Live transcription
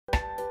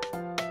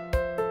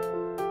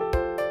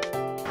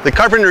The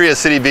Carpinteria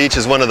City Beach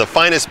is one of the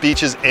finest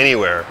beaches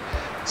anywhere.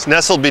 It's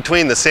nestled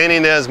between the San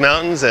Ynez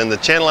Mountains and the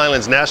Channel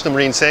Islands National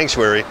Marine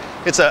Sanctuary.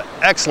 It's an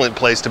excellent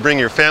place to bring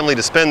your family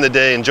to spend the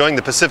day enjoying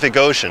the Pacific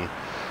Ocean.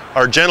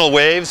 Our gentle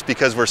waves,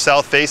 because we're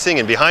south-facing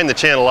and behind the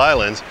Channel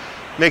Islands,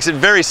 makes it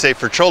very safe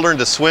for children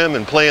to swim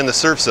and play in the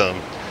surf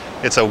zone.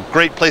 It's a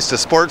great place to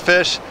sport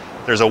fish.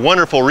 There's a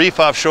wonderful reef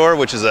offshore,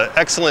 which is an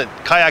excellent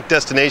kayak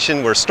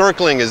destination where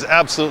snorkeling is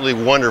absolutely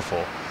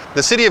wonderful.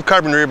 The City of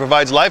Carpinteria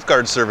provides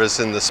lifeguard service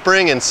in the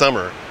spring and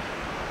summer,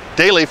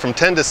 daily from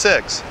 10 to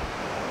 6.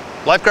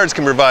 Lifeguards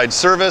can provide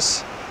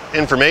service,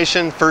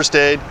 information, first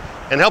aid,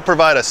 and help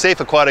provide a safe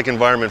aquatic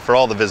environment for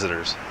all the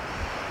visitors.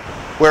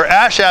 Where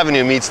Ash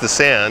Avenue meets the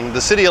sand,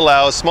 the city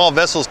allows small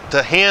vessels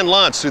to hand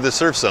launch through the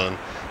surf zone.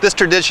 This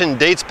tradition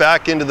dates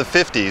back into the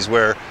 50s,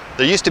 where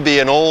there used to be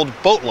an old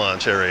boat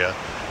launch area.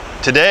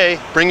 Today,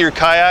 bring your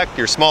kayak,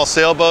 your small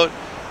sailboat,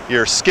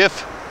 your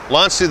skiff,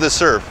 launch through the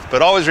surf,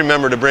 but always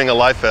remember to bring a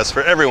life vest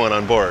for everyone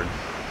on board.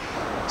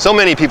 So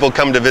many people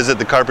come to visit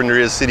the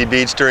Carpinteria City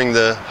Beach during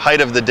the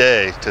height of the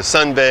day to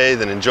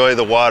sunbathe and enjoy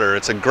the water.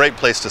 It's a great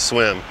place to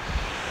swim.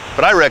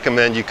 But I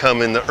recommend you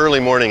come in the early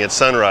morning at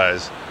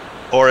sunrise,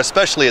 or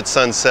especially at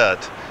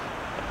sunset.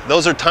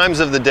 Those are times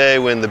of the day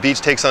when the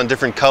beach takes on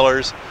different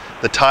colors,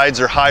 the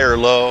tides are high or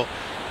low,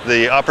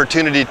 the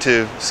opportunity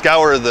to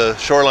scour the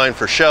shoreline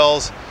for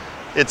shells.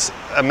 It's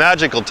a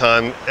magical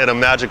time at a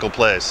magical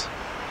place.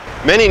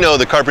 Many know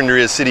the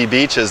Carpinteria City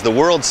Beach as the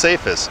world's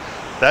safest.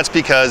 That's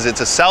because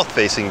it's a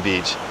south-facing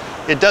beach.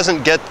 It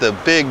doesn't get the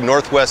big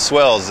northwest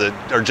swells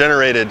that are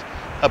generated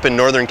up in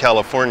Northern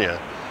California.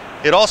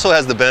 It also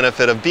has the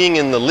benefit of being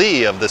in the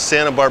lee of the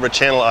Santa Barbara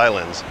Channel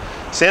Islands.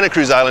 Santa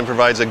Cruz Island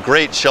provides a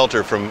great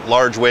shelter from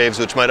large waves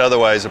which might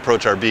otherwise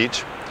approach our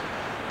beach.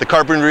 The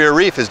Carpinteria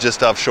Reef is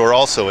just offshore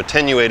also,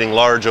 attenuating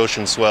large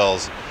ocean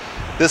swells.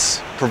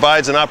 This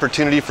provides an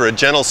opportunity for a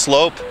gentle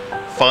slope,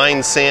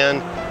 fine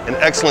sand, and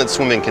excellent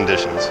swimming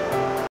conditions.